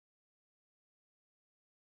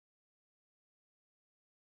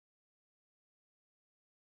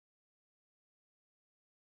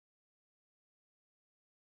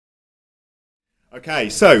Okay,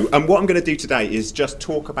 so what I'm going to do today is just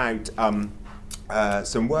talk about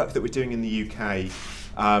some work that we're doing in the UK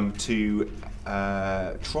to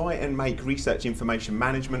try and make research information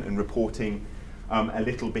management and reporting a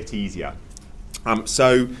little bit easier. Let me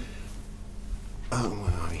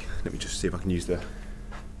just see if I can use the...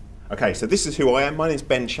 Okay, so this is who I am. My name's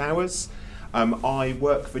Ben Showers. I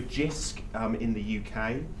work for Jisc in the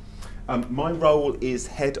UK. My role is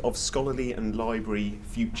Head of Scholarly and Library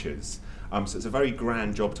Futures. So it's a very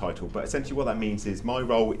grand job title, but essentially what that means is my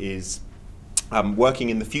role is working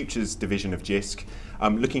in the Futures division of Jisc,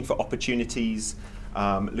 looking for opportunities,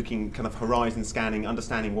 looking kind of horizon scanning,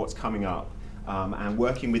 understanding what's coming up, and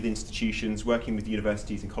working with institutions, working with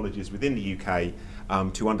universities and colleges within the UK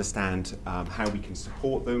to understand how we can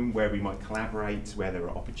support them, where we might collaborate, where there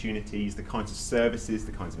are opportunities, the kinds of services,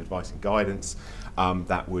 the kinds of advice and guidance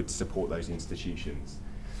that would support those institutions.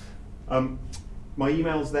 My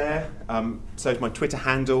email's there, so is my Twitter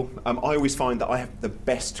handle. I always find that I have the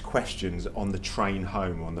best questions on the train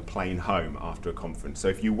home, on the plane home after a conference. So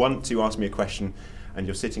if you want to ask me a question and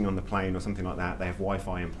you're sitting on the plane or something like that, they have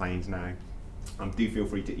Wi-Fi in planes now, do feel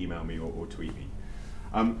free to email me or tweet me.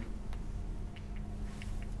 I'm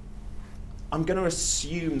going to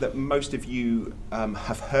assume that most of you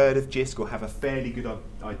have heard of Jisc or have a fairly good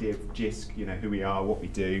idea of Jisc, you know, who we are, what we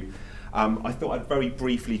do. I thought I'd very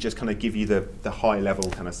briefly just kind of give you the high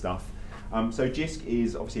level kind of stuff. So Jisc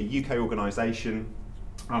is obviously a UK organisation.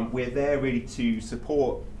 We're there really to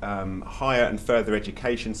support higher and further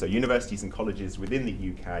education, so universities and colleges within the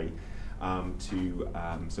UK, to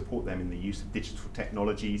support them in the use of digital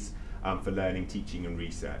technologies for learning, teaching and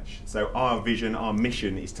research. So our vision, our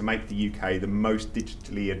mission is to make the UK the most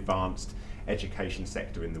digitally advanced education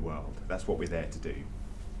sector in the world. That's what we're there to do.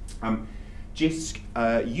 Jisc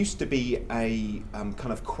used to be a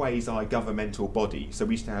kind of quasi-governmental body. So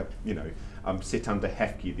we used to have, you know, sit under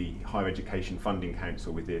HEFCE, the Higher Education Funding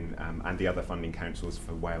Council within, and the other funding councils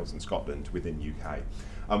for Wales and Scotland within UK.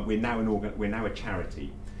 We're now a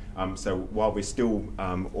charity. So while we're still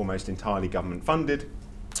almost entirely government funded,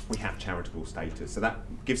 we have charitable status. So that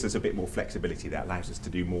gives us a bit more flexibility. That allows us to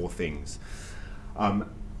do more things.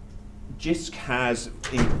 Jisc has,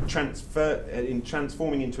 in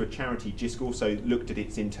transforming into a charity, Jisc also looked at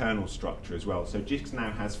its internal structure as well. So Jisc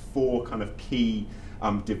now has 4 kind of key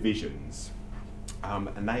divisions,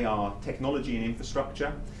 and they are technology and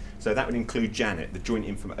infrastructure. So that would include JANET,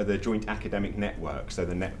 the Joint Academic Network, so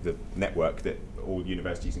the network that all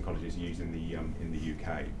universities and colleges use in the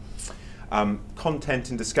UK. Content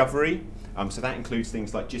and discovery, so that includes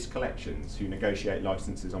things like Jisc Collections, who negotiate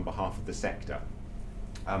licenses on behalf of the sector.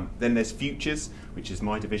 Then there's Futures, which is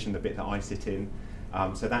my division, the bit that I sit in.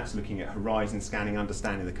 So that's looking at horizon scanning,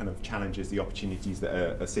 understanding the kind of challenges, the opportunities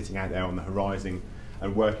that are sitting out there on the horizon,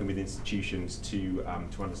 and working with institutions to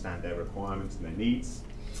understand their requirements and their needs.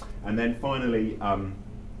 And then finally,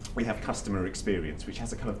 we have customer experience, which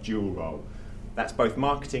has a kind of dual role. That's both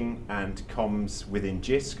marketing and comms within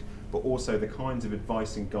Jisc, but also the kinds of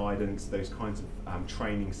advice and guidance, those kinds of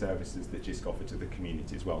training services that Jisc offer to the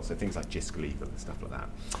community as well. So things like Jisc Legal and stuff like that.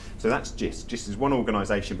 So that's Jisc. Jisc is one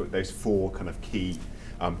organisation, but those 4 kind of key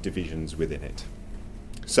divisions within it.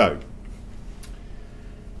 So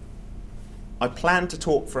I plan to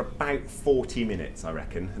talk for about 40 minutes, I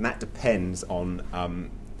reckon, and that depends on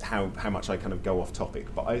how much I kind of go off topic.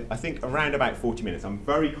 But I think around about 40 minutes. I'm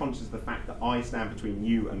very conscious of the fact that I stand between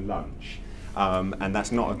you and lunch. And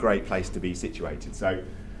that's not a great place to be situated. So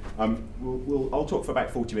I'll talk for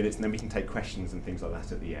about 40 minutes and then we can take questions and things like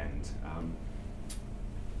that at the end.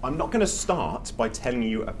 I'm not going to start by telling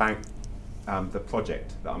you about the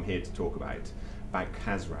project that I'm here to talk about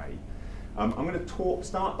CASRAI. I'm going to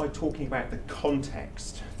start by talking about the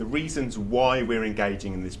context, the reasons why we're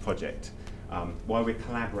engaging in this project, why we're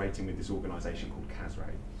collaborating with this organisation called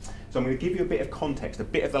CASRAI. So I'm going to give you a bit of context, a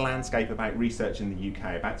bit of the landscape about research in the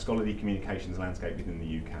UK, about scholarly communications landscape within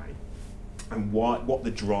the UK, and what the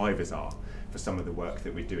drivers are for some of the work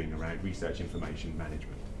that we're doing around research information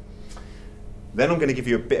management. Then I'm going to give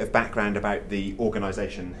you a bit of background about the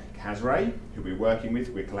organisation CASRAI, who we're working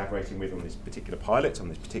with, we're collaborating with on this particular pilot, on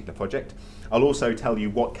this particular project. I'll also tell you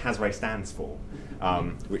what CASRAI stands for,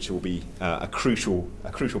 which will be a crucial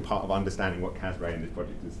part of understanding what CASRAI in this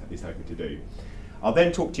project is hoping to do. I'll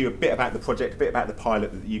then talk to you a bit about the project, a bit about the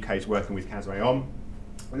pilot that the UK is working with CASRAI on.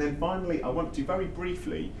 And then finally, I want to very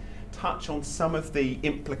briefly touch on some of the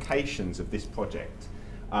implications of this project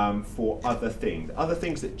for other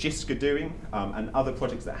things that Jisc are doing, and other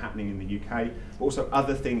projects that are happening in the UK, but also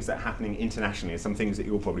other things that are happening internationally, and some things that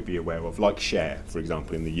you'll probably be aware of, like SHARE, for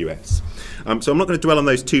example, in the US. So I'm not going to dwell on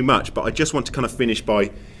those too much, but I just want to kind of finish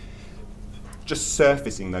by just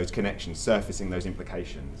surfacing those connections, surfacing those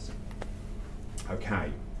implications.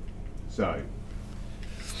 Okay, so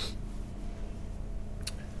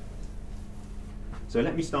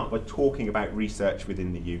let me start by talking about research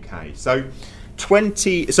within the UK. So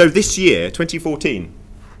this year, 2014,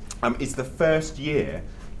 is the first year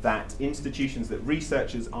that institutions, that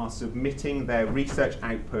researchers are submitting their research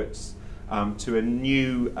outputs to a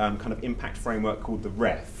new kind of impact framework called the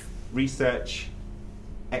REF, Research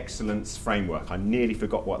Excellence Framework. I nearly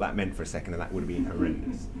forgot what that meant for a second, and that would have been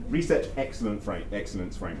horrendous. Research Excellence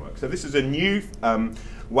Framework. So this is a new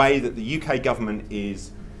way that the UK government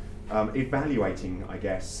is evaluating, I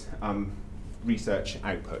guess, research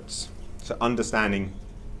outputs. So understanding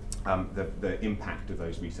the impact of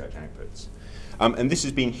those research outputs. And this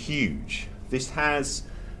has been huge. This has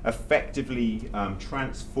effectively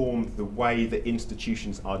transformed the way that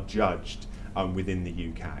institutions are judged within the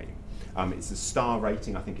UK. It's a star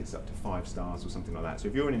rating, I think it's up to 5 stars or something like that. So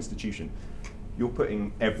if you're an institution, you're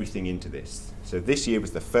putting everything into this. So this year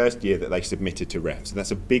was the first year that they submitted to REF, so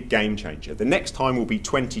that's a big game changer. The next time will be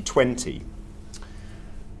 2020.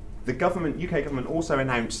 The government, UK government, also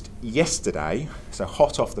announced yesterday, so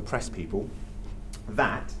hot off the press people,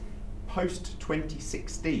 that post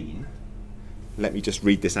 2016, let me just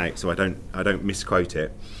read this out so I don't misquote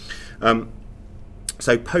it.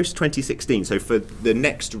 So post 2016, so for the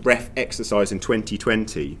next REF exercise in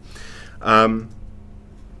 2020,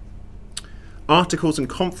 articles and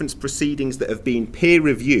conference proceedings that have been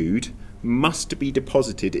peer-reviewed must be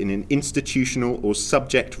deposited in an institutional or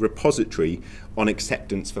subject repository on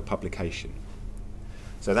acceptance for publication.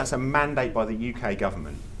 So that's a mandate by the UK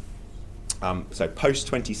government. So post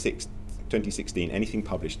 2016, anything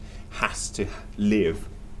published has to live,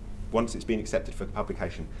 once it's been accepted for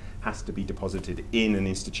publication, has to be deposited in an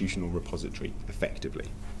institutional repository, effectively.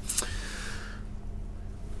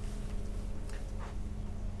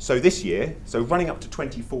 So this year, so running up to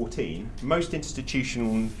 2014, most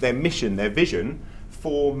institutions, their mission, their vision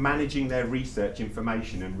for managing their research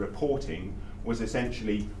information and reporting was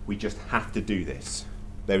essentially, we just have to do this.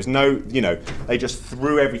 There was no, they just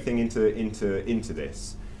threw everything into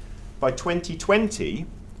this. By 2020,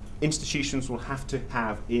 institutions will have to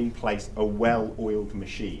have in place a well-oiled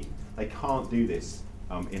machine. They can't do this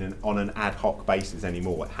on an ad hoc basis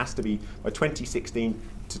anymore. It has to be, by 2016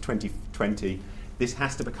 to 2020, this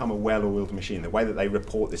has to become a well-oiled machine, the way that they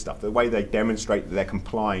report this stuff, the way they demonstrate that they're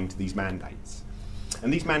complying to these mandates.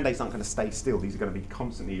 And these mandates aren't going to stay still. These are going to be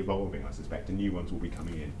constantly evolving, I suspect, and new ones will be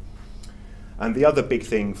coming in. And the other big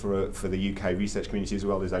thing for the UK research community as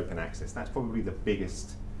well is open access. That's probably the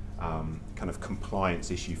biggest kind of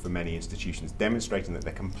compliance issue for many institutions, demonstrating that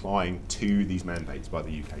they're complying to these mandates by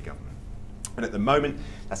the UK government. And at the moment,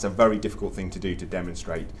 that's a very difficult thing to do, to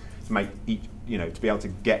demonstrate, to make each, to be able to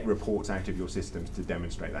get reports out of your systems to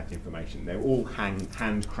demonstrate that information. They're all hand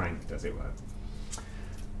cranked, as it were.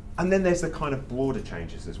 And then there's the kind of broader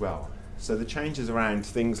changes as well. So the changes around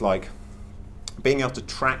things like being able to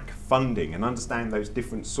track funding and understand those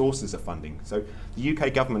different sources of funding. So the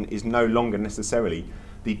UK government is no longer necessarily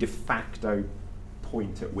the de facto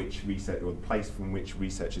point at which research, or the place from which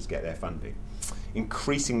researchers get their funding.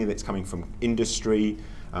 Increasingly, it's coming from industry,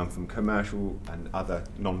 from commercial and other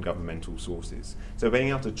non-governmental sources. So being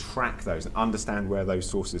able to track those and understand where those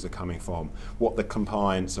sources are coming from, what the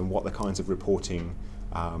compliance and what the kinds of reporting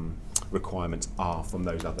requirements are from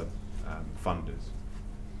those other funders.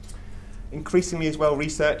 Increasingly as well,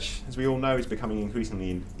 research, as we all know, is becoming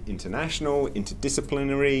increasingly international,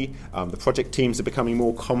 interdisciplinary. The project teams are becoming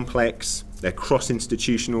more complex. They're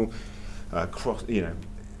cross-institutional,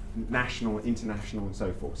 national, international, and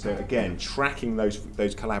so forth. So again, tracking those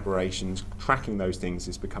collaborations, tracking those things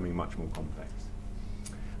is becoming much more complex.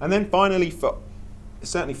 And then finally,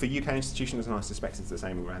 certainly for UK institutions, and I suspect it's the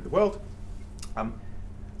same around the world,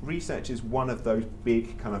 research is one of those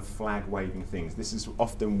big kind of flag-waving things. This is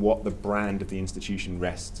often what the brand of the institution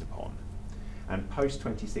rests upon. And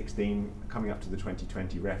post-2016, coming up to the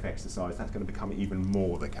 2020 REF exercise, that's going to become even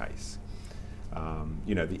more the case.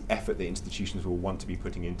 The effort that institutions will want to be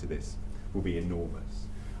putting into this will be enormous.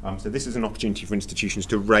 So this is an opportunity for institutions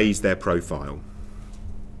to raise their profile.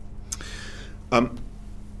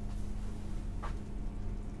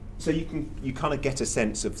 So you kind of get a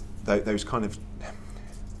sense of those kind of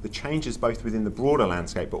the changes both within the broader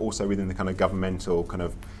landscape, but also within the kind of governmental kind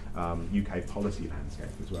of UK policy landscape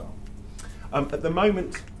as well. At the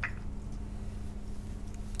moment,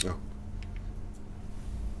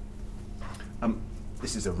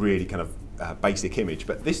 this is a really kind of basic image,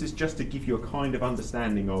 but this is just to give you a kind of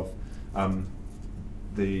understanding of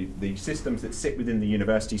the systems that sit within the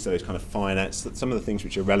university, so those kind of finance, some of the things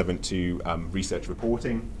which are relevant to research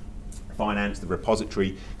reporting, finance, the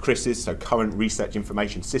repository, CRISs, so current research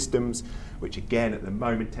information systems, which again at the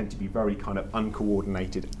moment tend to be very kind of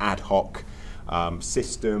uncoordinated, ad hoc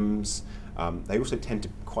systems. They also tend to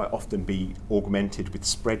quite often be augmented with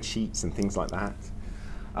spreadsheets and things like that.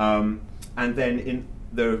 And then in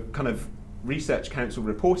the kind of Research Council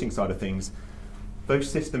reporting side of things, those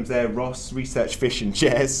systems there, ROS, Research Fish and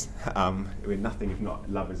Jez, we're nothing if not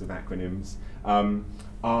lovers of acronyms,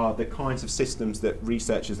 are the kinds of systems that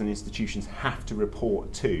researchers and institutions have to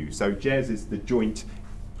report to. So Jez is the joint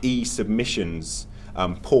e-submissions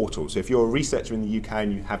portal. So if you're a researcher in the UK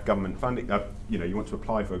and you have government funding, you want to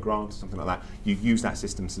apply for a grant or something like that, you use that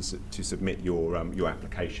system to submit your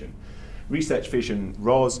application. Research Fish and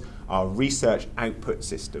ROS are research output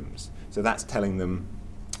systems. So that's telling them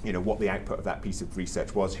what the output of that piece of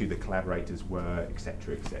research was, who the collaborators were,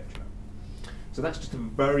 etc., etc. So that's just a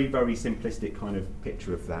very, very simplistic kind of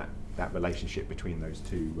picture of that relationship between those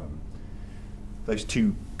two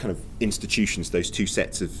kind of institutions, those two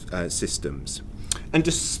sets of systems. And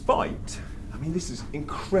despite, I mean, this is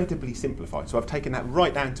incredibly simplified, so I've taken that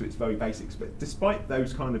right down to its very basics, but despite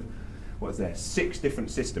those kind of, 6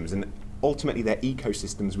 different systems, and ultimately they're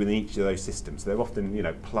ecosystems within each of those systems. They're often,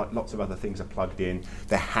 lots of other things are plugged in.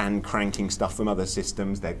 They're hand cranking stuff from other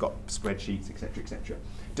systems. They've got spreadsheets, etc., etc.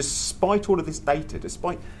 Despite all of this data,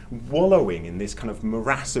 despite wallowing in this kind of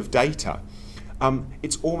morass of data,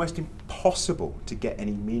 it's almost impossible to get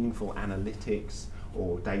any meaningful analytics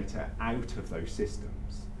or data out of those systems.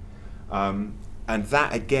 And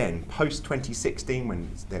that, again, post-2016, when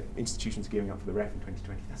the institutions are gearing up for the REF in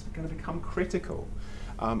 2020, that's going to become critical.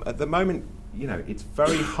 At the moment, it's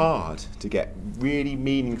very hard to get really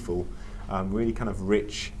meaningful, really kind of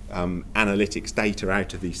rich analytics data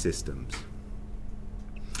out of these systems.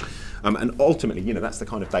 And ultimately, that's the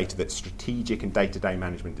kind of data that strategic and day-to-day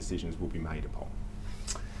management decisions will be made upon.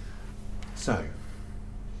 So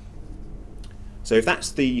if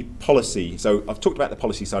that's the policy, so I've talked about the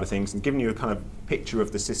policy side of things and given you a kind of picture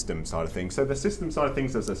of the system side of things. So the system side of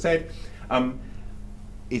things, as I said,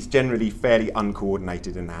 is generally fairly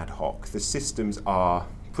uncoordinated and ad hoc. The systems are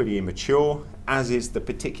pretty immature, as is the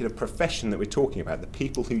particular profession that we're talking about, the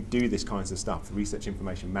people who do this kinds of stuff, the research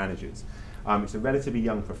information managers. It's a relatively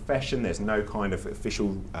young profession, there's no kind of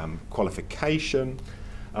official qualification,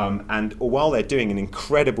 and while they're doing an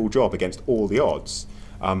incredible job against all the odds,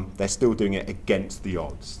 they're still doing it against the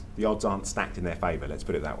odds. The odds aren't stacked in their favour, let's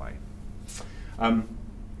put it that way.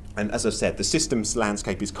 And as I said, the systems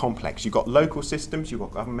landscape is complex. You've got local systems, you've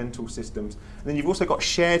got governmental systems, and then you've also got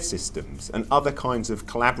shared systems and other kinds of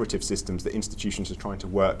collaborative systems that institutions are trying to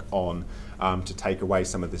work on to take away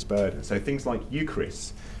some of this burden. So things like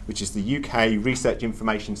UCRIS, which is the UK Research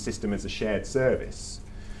Information System as a Shared Service.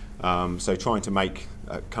 So trying to make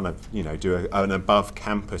kind of, do an above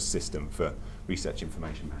campus system for research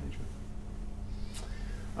information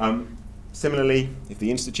management. Similarly, if the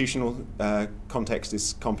institutional context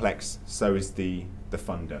is complex, so is the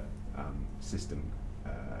funder system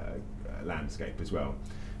landscape as well.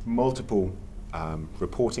 Multiple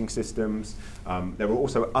reporting systems. There are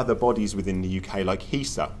also other bodies within the UK like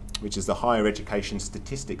HESA, which is the Higher Education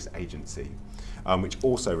Statistics Agency, which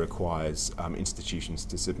also requires institutions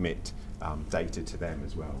to submit data to them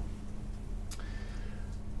as well.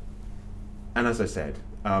 And as I said,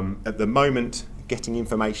 at the moment, getting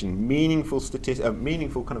information, meaningful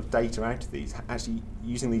kind of data out of these, actually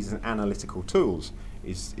using these as analytical tools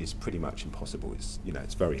is pretty much impossible. It's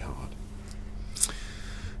very hard.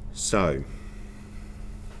 So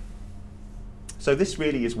this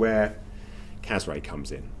really is where CASRAI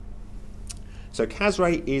comes in. So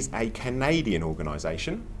CASRAI is a Canadian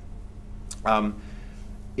organisation.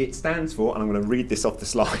 It stands for, and I'm going to read this off the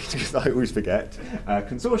slide because I always forget,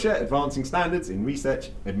 Consortia Advancing Standards in Research,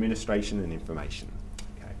 Administration and Information.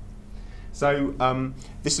 Okay. So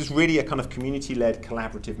this is really a kind of community-led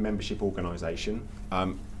collaborative membership organisation.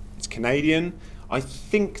 It's Canadian. I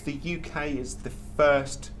think the UK is the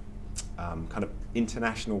first kind of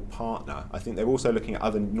international partner. I think they're also looking at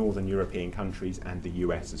other Northern European countries and the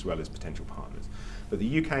US as well as potential partners. But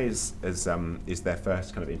the UK is their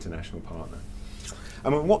first kind of international partner.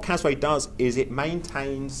 And what CASRAI does is it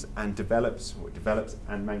maintains and develops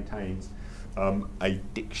and maintains a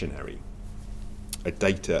dictionary,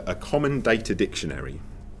 a common data dictionary.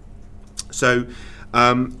 So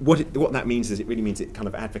what that means is it really means it kind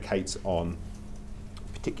of advocates on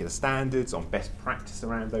particular standards, on best practice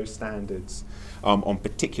around those standards, on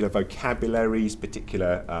particular vocabularies,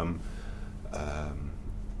 particular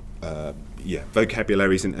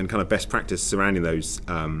vocabularies and kind of best practice surrounding those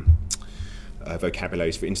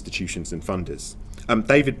vocabularies for institutions and funders.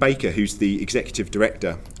 David Baker, who's the executive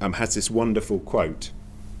director, has this wonderful quote,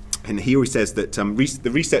 and he always says that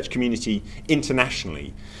the research community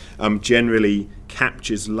internationally generally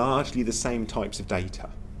captures largely the same types of data.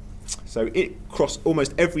 So across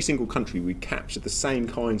almost every single country we capture the same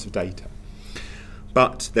kinds of data.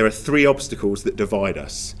 But there are three obstacles that divide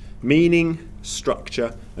us: meaning,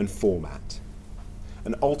 structure and format.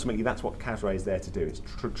 And ultimately that's what CASRAI is there to do. It's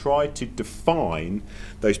to try to define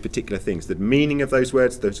those particular things, the meaning of those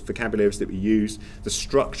words, those vocabularies that we use, the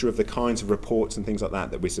structure of the kinds of reports and things like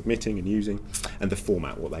that that we're submitting and using, and the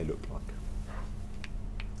format, what they look like.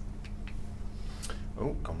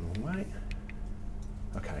 Oh, gone the wrong way.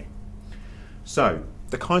 Okay. So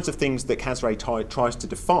the kinds of things that CASRAI tries to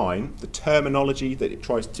define, the terminology that it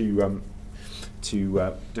tries to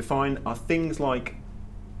define, are things like,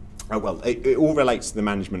 it all relates to the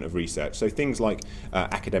management of research. So things like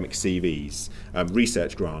academic CVs,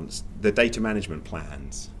 research grants, the data management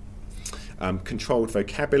plans, controlled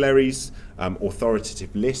vocabularies,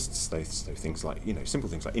 authoritative lists, so things like, simple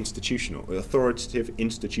things like authoritative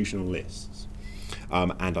institutional lists,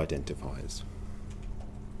 and identifiers.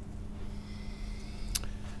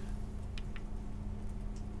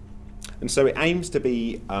 And so it aims to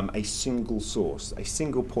be a single source, a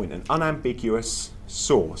single point, an unambiguous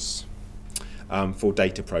source for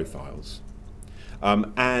data profiles.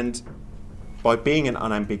 And by being an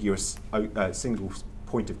unambiguous single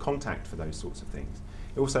point of contact for those sorts of things,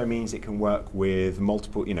 it also means it can work with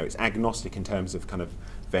multiple, it's agnostic in terms of kind of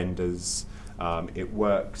vendors. It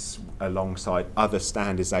works alongside other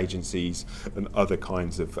standards agencies and other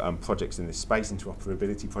kinds of projects in this space,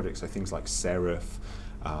 interoperability projects, so things like Serif.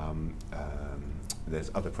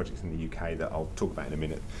 There's other projects in the UK that I'll talk about in a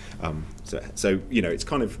minute. So it's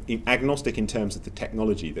kind of agnostic in terms of the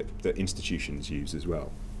technology that institutions use as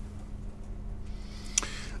well.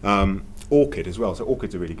 ORCID as well. So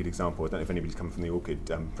ORCID's a really good example. I don't know if anybody's come from the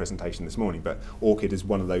ORCID presentation this morning, but ORCID is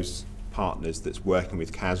one of those partners that's working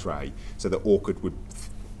with CASRAI so that ORCID would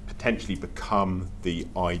potentially become the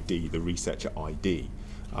ID, the researcher ID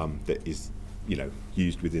that is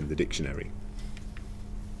used within the dictionary.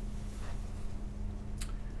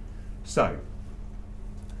 So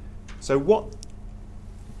what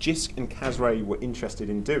Jisc and CASRAI were interested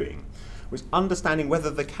in doing was understanding whether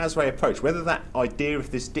the CASRAI approach, whether that idea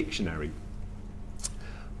of this dictionary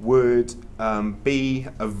would be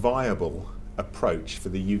a viable approach for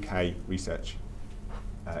the UK research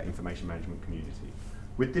information management community.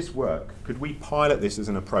 With this work, could we pilot this as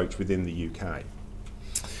an approach within the UK?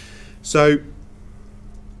 So,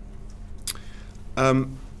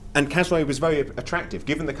 and CASRAI was very attractive,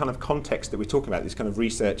 given the kind of context that we're talking about, this kind of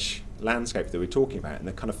research landscape that we're talking about, and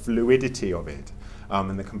the kind of fluidity of it,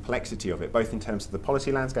 and the complexity of it, both in terms of the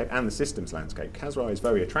policy landscape and the systems landscape. CASRAI is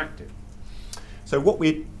very attractive. So what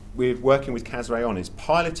we're working with CASRAI on is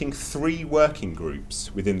piloting 3 working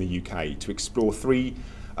groups within the UK to explore 3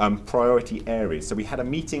 priority areas. So we had a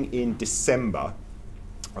meeting in December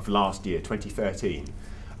of last year, 2013,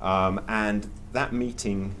 and that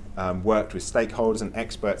meeting worked with stakeholders and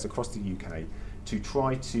experts across the UK to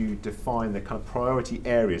try to define the kind of priority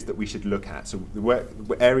areas that we should look at. So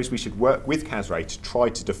the areas we should work with CASRAI to try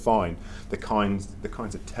to define the kinds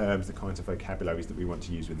of terms, the kinds of vocabularies that we want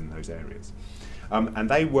to use within those areas. And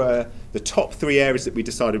they were, the top 3 areas that we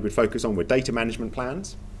decided we'd focus on were data management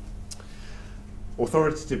plans,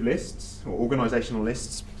 authoritative lists, or organisational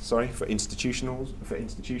lists, sorry, for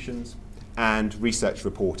institutions, and research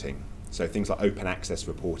reporting. So things like open access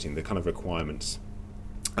reporting, the kind of requirements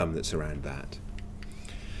that surround that.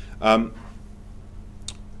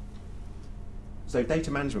 So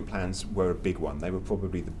data management plans were a big one. They were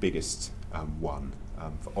probably the biggest one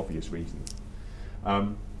for obvious reasons.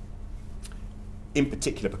 In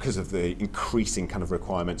particular because of the increasing kind of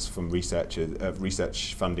requirements from research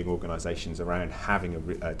funding organisations around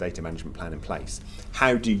having a data management plan in place.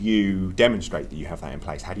 How do you demonstrate that you have that in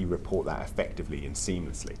place? How do you report that effectively and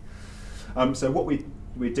seamlessly? So what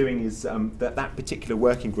we're doing is that particular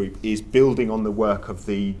working group is building on the work of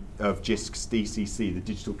Jisc's DCC, the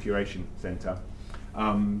Digital Curation Centre,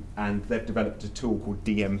 and they've developed a tool called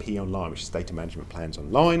DMP Online, which is Data Management Plans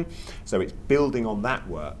Online. So it's building on that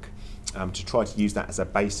work to try to use that as a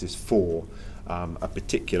basis for a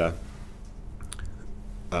particular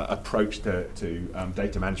approach to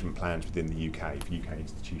data management plans within the UK, for UK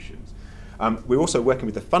institutions. We're also working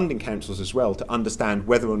with the funding councils as well to understand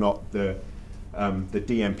whether or not the the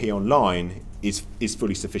DMP online is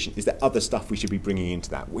fully sufficient? Is there other stuff we should be bringing into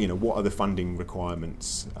that? You know, what are the funding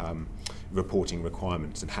requirements, reporting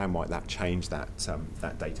requirements, and how might that change that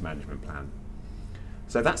that data management plan?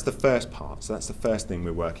 So that's the first part. So that's the first thing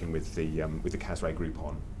we're working with the CASRAI group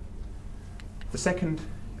on. The second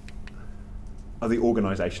are the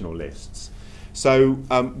organisational lists. So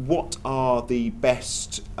what are the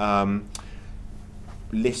best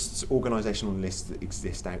lists, organisational lists that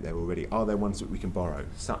exist out there already? Are there ones that we can borrow,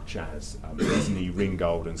 such as Disney,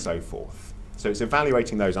 Ringgold, and so forth? So it's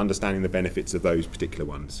evaluating those, understanding the benefits of those particular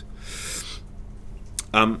ones.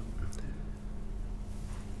 And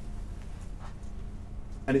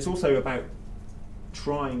it's also about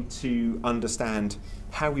trying to understand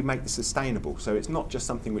how we make this sustainable. So it's not just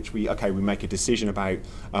something which we make a decision about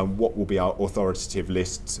what will be our authoritative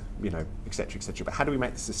lists, you know, et cetera, but how do we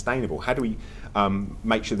make this sustainable? How do we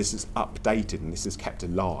make sure this is updated and this is kept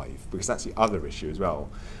alive? Because that's the other issue as well.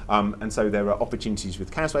 And so there are opportunities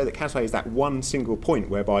with CASRAI. That CASRAI is that one single point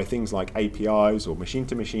whereby things like APIs or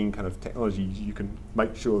machine-to-machine kind of technology, you can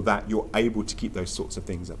make sure that you're able to keep those sorts of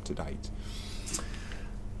things up to date.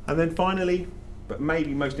 And then finally, but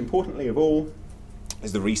maybe most importantly of all,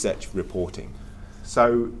 is the research reporting.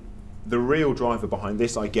 So the real driver behind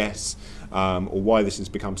this, I guess, or why this has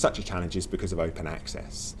become such a challenge, is because of open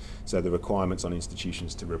access. So the requirements on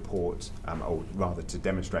institutions to report, or rather to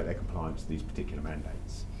demonstrate their compliance to these particular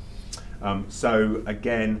mandates. So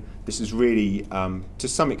again, this is really, to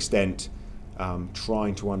some extent,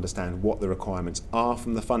 trying to understand what the requirements are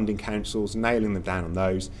from the funding councils, nailing them down on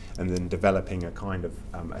those, and then developing a kind of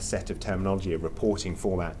a set of terminology, a reporting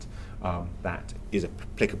format that is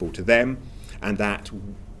applicable to them, and that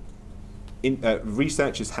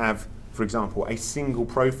researchers have, for example, a single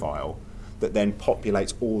profile that then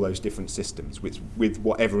populates all those different systems with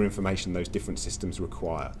whatever information those different systems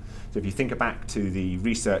require. So if you think back to the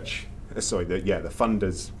research, the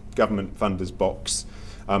funders, government funders box,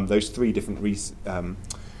 those three different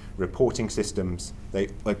reporting systems, they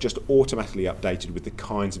are just automatically updated with the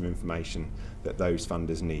kinds of information that those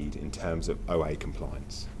funders need in terms of OA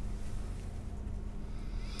compliance.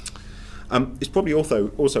 It's probably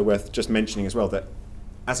also worth just mentioning as well that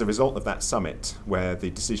as a result of that summit, where the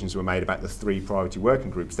decisions were made about the 3 priority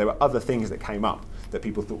working groups, there were other things that came up that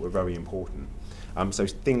people thought were very important. So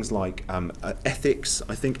things like ethics,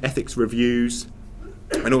 I think ethics reviews,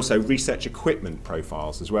 and also research equipment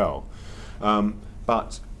profiles as well.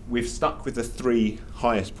 But we've stuck with the 3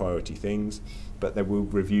 highest priority things, but then we'll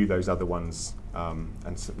review those other ones,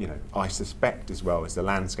 and you know, I suspect as well as the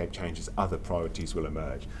landscape changes, other priorities will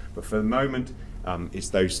emerge. But for the moment, it's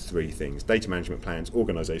those 3 things: data management plans,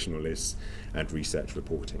 organisational lists, and research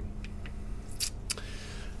reporting.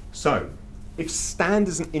 So, if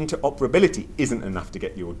standards and interoperability isn't enough to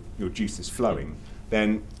get your juices flowing,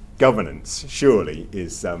 then governance surely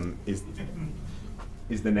is the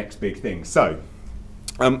next big thing. So,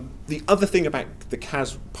 the other thing about the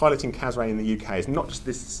piloting CASRAI in the UK is not just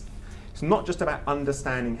this. It's not just about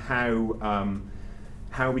understanding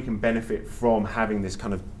how we can benefit from having this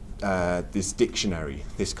kind of this dictionary,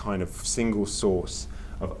 this kind of single source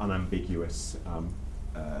of unambiguous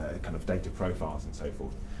kind of data profiles and so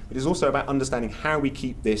forth. It is also about understanding how we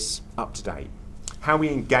keep this up to date, how we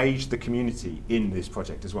engage the community in this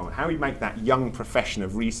project as well, how we make that young profession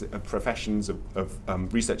of research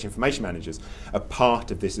information managers a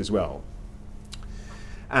part of this as well.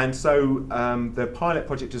 And so the pilot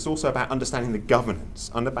project is also about understanding the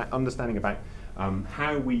governance, understanding about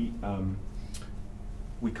how we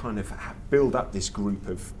kind of build up this group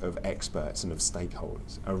of experts and of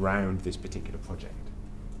stakeholders around this particular project.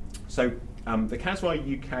 So the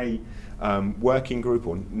CASRAI-UK working group,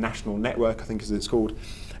 or national network I think as it's called,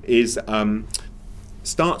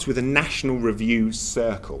 starts with a national review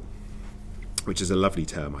circle, which is a lovely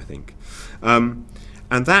term I think. And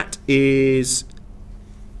that is,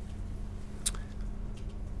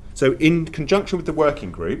 so in conjunction with the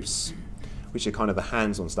working groups, which are kind of the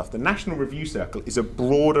hands-on stuff, the National Review Circle is a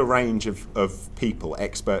broader range of people,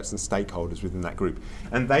 experts and stakeholders within that group,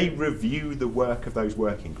 and they review the work of those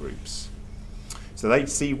working groups. So they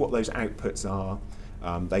see what those outputs are,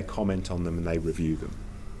 they comment on them, and they review them.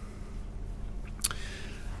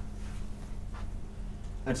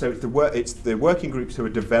 And so it's the working groups who are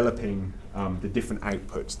developing the different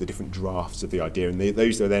outputs, the different drafts of the idea, and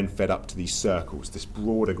those are then fed up to these circles, this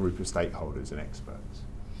broader group of stakeholders and experts.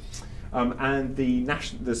 And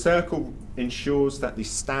the circle ensures that the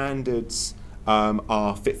standards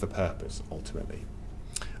are fit for purpose, ultimately,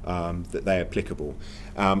 that they're applicable,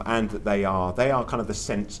 and that they are kind of the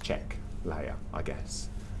sense check layer, I guess,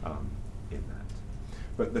 in that.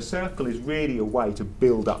 But the circle is really a way to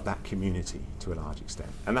build up that community to a large extent.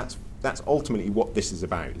 And that's ultimately what this is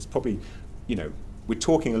about. It's probably, you know, we're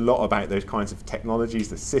talking a lot about those kinds of technologies,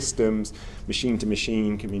 the systems,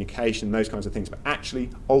 machine-to-machine communication, those kinds of things. But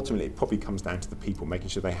actually, ultimately, it probably comes down to the people, making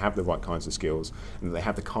sure they have the right kinds of skills and that they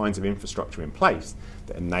have the kinds of infrastructure in place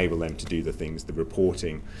that enable them to do the things, the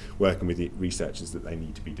reporting, working with the researchers that they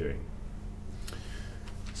need to be doing.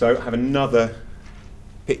 So I have another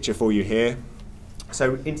picture for you here.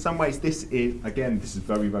 So in some ways, this is, again, this is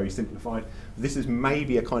very, very simplified. This is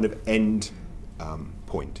maybe a kind of end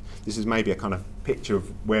point. This is maybe a kind of picture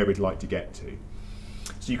of where we'd like to get to.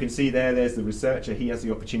 So you can see there's the researcher. He has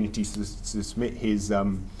the opportunity to submit his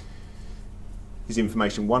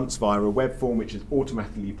information once via a web form, which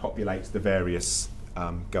automatically populates the various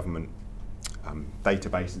government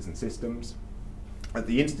databases and systems. At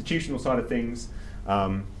the institutional side of things,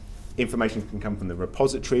 information can come from the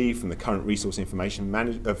repository, from the current resource information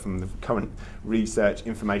from the current research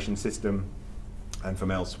information system, and from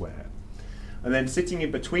elsewhere. And then sitting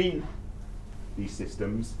in between these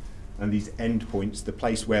systems and these endpoints, the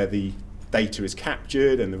place where the data is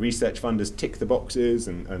captured and the research funders tick the boxes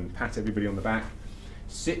and pat everybody on the back,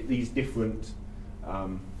 sit these different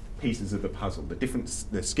pieces of the puzzle, the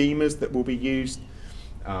schemas that will be used,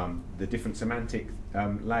 the different semantic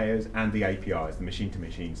layers, and the APIs, the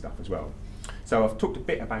machine-to-machine stuff as well. So I've talked a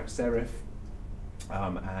bit about Serif,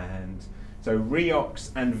 and so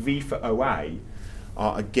Reox and V4OA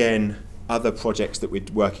are again other projects that we're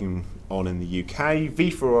working on in the UK.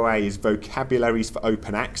 V4OA is vocabularies for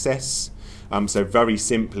open access. So very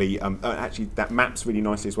simply, actually that maps really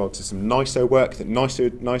nicely as well to some NISO work that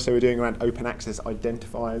NISO are doing around open access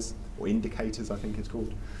identifiers, or indicators I think it's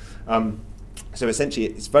called. So essentially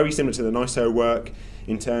it's very similar to the NISO work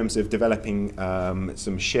in terms of developing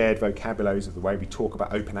some shared vocabularies of the way we talk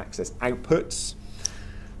about open access outputs,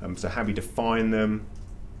 so how we define them.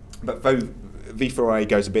 But V4OA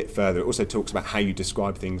goes a bit further. It also talks about how you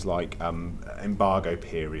describe things like embargo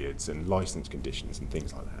periods and license conditions and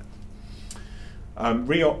things like that.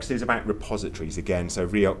 Reox is about repositories again. So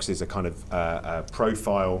Reox is a kind of a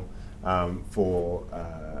profile for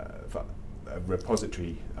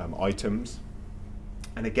repository items.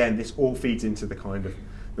 And again, this all feeds into the kind of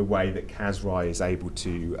the way that CASRAI is able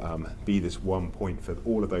to be this one point for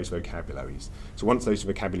all of those vocabularies. So once those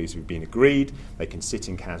vocabularies have been agreed, they can sit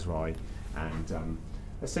in CASRAI and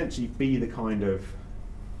essentially be the kind of,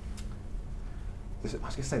 I was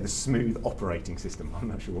going to say the smooth operating system. I'm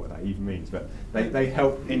not sure what that even means, but they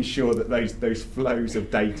help ensure that those flows of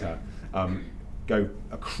data go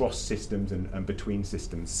across systems and between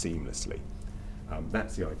systems seamlessly.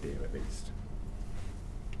 That's the idea, at least.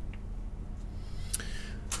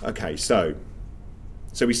 Okay, so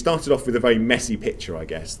we started off with a very messy picture, I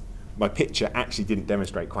guess. My picture actually didn't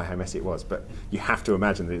demonstrate quite how messy it was, but you have to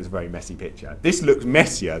imagine that it's a very messy picture. This looks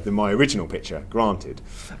messier than my original picture, granted,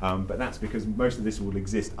 but that's because most of this will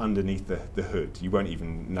exist underneath the hood. You won't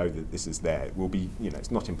even know that this is there. It will be, you know,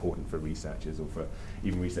 it's not important for researchers or for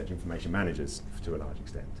even research information managers to a large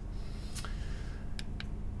extent.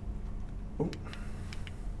 Oh.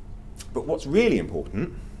 But what's really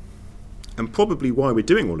important, and probably why we're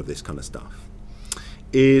doing all of this kind of stuff,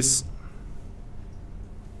 is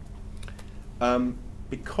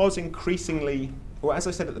because increasingly, well, as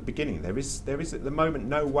I said at the beginning, there is at the moment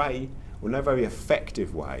no way, or no very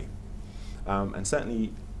effective way, and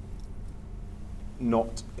certainly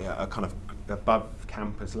not a kind of above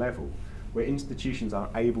campus level, where institutions are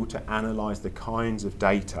able to analyse the kinds of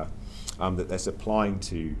data that they're supplying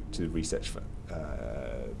to research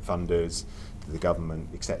funders, to the government,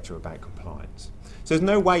 etc., about compliance. So there's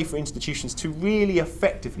no way for institutions to really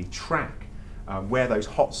effectively track where those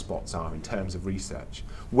hotspots are in terms of research,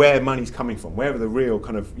 where money's coming from, where are the real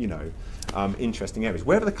kind of, you know, interesting areas,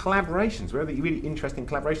 where are the collaborations, where are the really interesting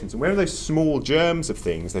collaborations, and where are those small germs of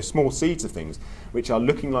things, those small seeds of things, which are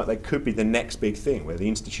looking like they could be the next big thing, where the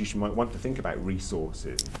institution might want to think about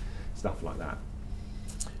resources, stuff like that.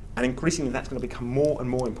 And increasingly that's going to become more and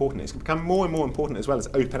more important. It's going to become more and more important as well as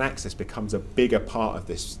open access becomes a bigger part of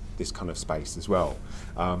this kind of space as well.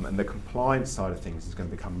 And the compliance side of things is going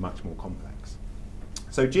to become much more complex.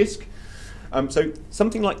 So Jisc, so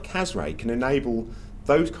something like CASRAI can enable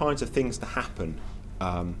those kinds of things to happen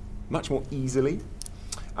much more easily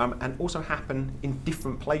and also happen in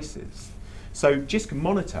different places. So Jisc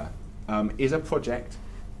Monitor is a project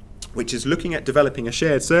which is looking at developing a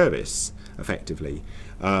shared service, effectively,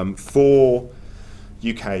 for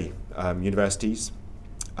UK universities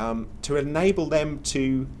to enable them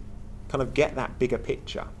to kind of get that bigger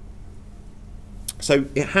picture. So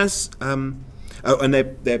it has and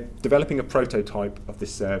they're developing a prototype of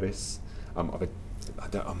this service. I'm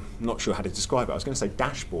not sure how to describe it. I was going to say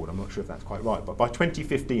dashboard. I'm not sure if that's quite right. But by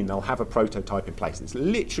 2015, they'll have a prototype in place. It's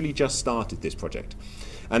literally just started, this project.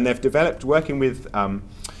 And they've developed, working with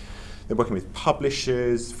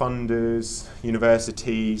publishers, funders,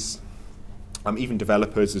 universities, even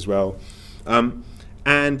developers as well.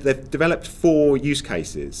 And they've developed 4 use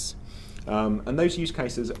cases. And those use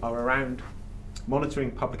cases are around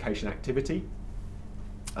monitoring publication activity,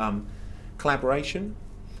 collaboration,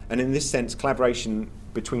 and in this sense, collaboration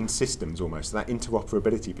between systems almost, so that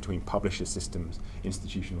interoperability between publisher systems,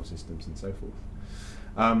 institutional systems, and so forth.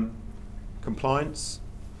 Compliance,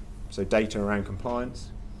 so data around compliance,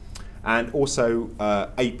 and also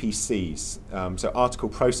APCs, so article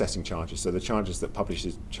processing charges, so the charges that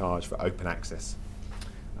publishers charge for open access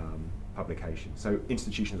publication. So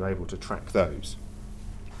institutions are able to track those.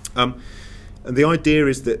 And the idea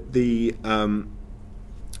is that the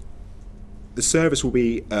service will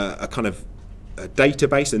be a kind of a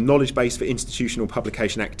database, a knowledge base for institutional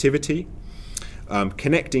publication activity,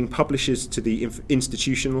 connecting publishers to the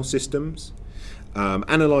institutional systems,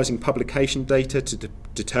 analysing publication data to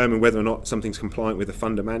determine whether or not something's compliant with a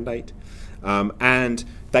funder mandate, and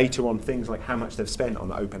data on things like how much they've spent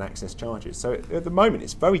on open access charges. So at the moment,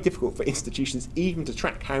 it's very difficult for institutions even to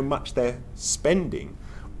track how much they're spending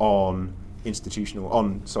on APCs,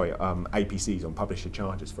 on publisher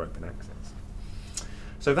charges for open access.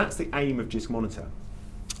 So that's the aim of Jisc Monitor.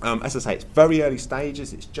 As I say, it's very early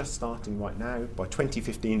stages. It's just starting right now. By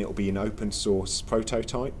 2015, it will be an open source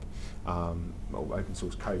prototype, or open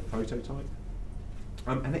source code prototype.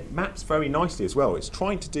 And it maps very nicely as well. It's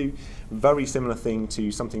trying to do a very similar thing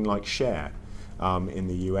to something like Share in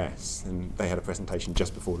the US, and they had a presentation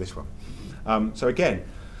just before this one. So again,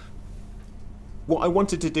 what I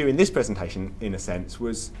wanted to do in this presentation, in a sense,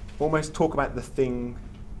 was almost talk about the thing.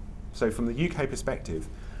 So from the UK perspective,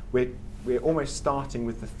 we're almost starting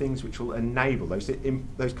with the things which will enable those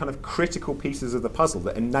kind of critical pieces of the puzzle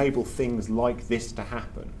that enable things like this to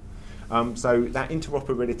happen. So that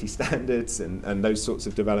interoperability standards and those sorts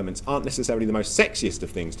of developments aren't necessarily the most sexiest of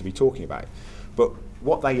things to be talking about. But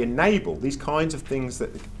what they enable, these kinds of things that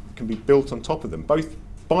can be built on top of them, both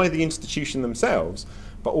by the institution themselves,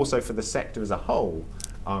 but also for the sector as a whole,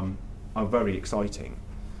 are very exciting.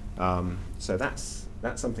 So that's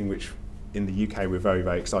something which in the UK we're very,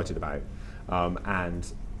 very excited about. And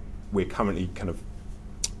we're currently kind of,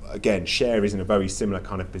 again, Share is in a very similar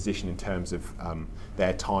kind of position in terms of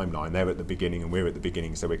their timeline. They're at the beginning and we're at the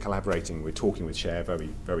beginning, so we're collaborating, we're talking with Share very,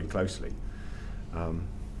 very closely.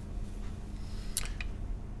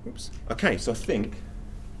 Oops. Okay, so I think,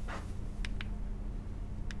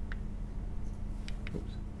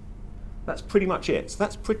 that's pretty much it. So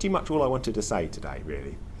that's pretty much all I wanted to say today,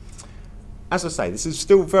 really. As I say, this is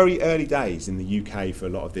still very early days in the UK for a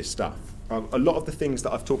lot of this stuff. A lot of the things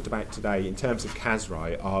that I've talked about today in terms of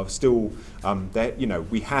CASRAI are still, you know,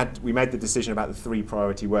 we made the decision about the 3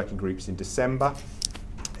 priority working groups in December.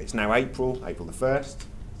 It's now April the 1st,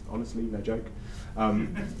 honestly, no joke.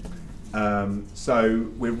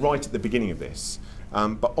 So we're right at the beginning of this.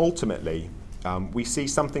 But ultimately, we see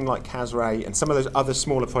something like CASRAI and some of those other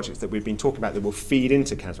smaller projects that we've been talking about that will feed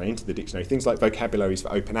into CASRAI, into the dictionary, things like vocabularies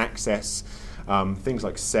for open access, things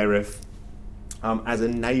like serif, as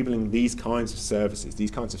enabling these kinds of services, these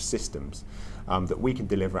kinds of systems that we can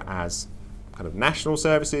deliver as kind of national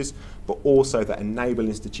services, but also that enable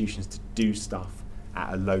institutions to do stuff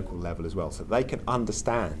at a local level as well, so they can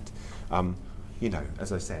understand, you know,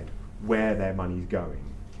 as I said, where their money is going,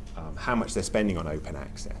 how much they're spending on open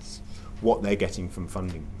access, what they're getting from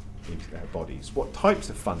funding bodies, what types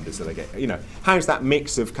of funders do they get, you know, how's that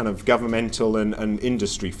mix of kind of governmental and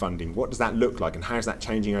industry funding, what does that look like, and how's that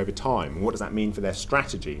changing over time, and what does that mean for their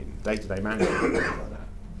strategy and day-to-day management and things like that.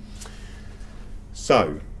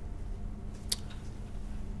 So,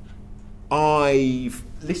 I've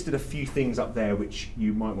listed a few things up there which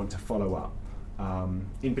you might want to follow up.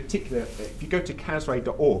 In particular, if you go to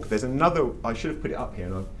CASRAI.org, there's another, I should have put it up here,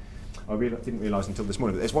 and I didn't realise until this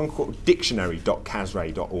morning, but there's one called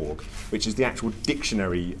dictionary.casrai.org, which is the actual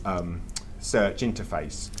dictionary search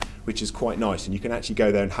interface, which is quite nice. And you can actually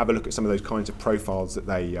go there and have a look at some of those kinds of profiles that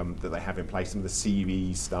they have in place, some of the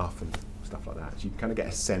CV stuff and stuff like that. So you can kind of get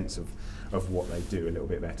a sense of what they do a little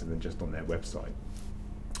bit better than just on their website.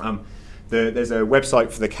 There's a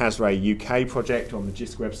website for the CASRAI-UK project on the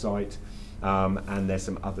Jisc website. And there's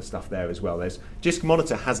some other stuff there as well. Jisc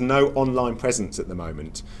Monitor has no online presence at the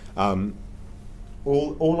moment.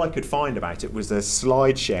 All I could find about it was a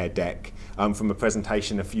SlideShare deck from a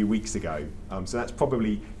presentation a few weeks ago. So that's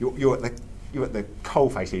probably, you're at you're at the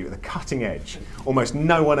coalface here, you're at the cutting edge. Almost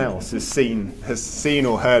no one else has seen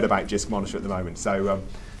or heard about Jisc Monitor at the moment. So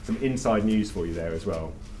some inside news for you there as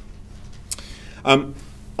well.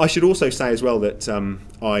 I should also say as well that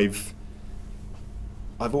I've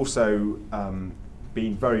also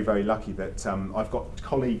been very, very lucky that I've got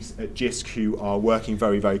colleagues at Jisc who are working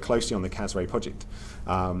very, very closely on the CASRAI project.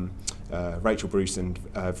 Rachel Bruce and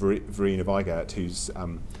Verena Weigert, who's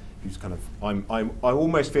kind of, I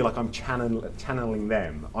almost feel like I'm channeling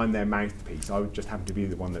them. I'm their mouthpiece. I would just happen to be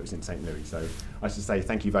the one that was in St. Louis. So I should say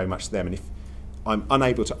thank you very much to them. And if I'm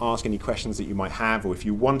unable to ask any questions that you might have, or if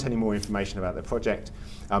you want any more information about the project,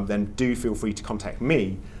 then do feel free to contact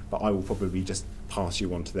me, but I will probably just pass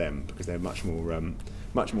you on to them because they're much more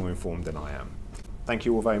informed than I am. Thank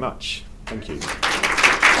you all very much. Thank you.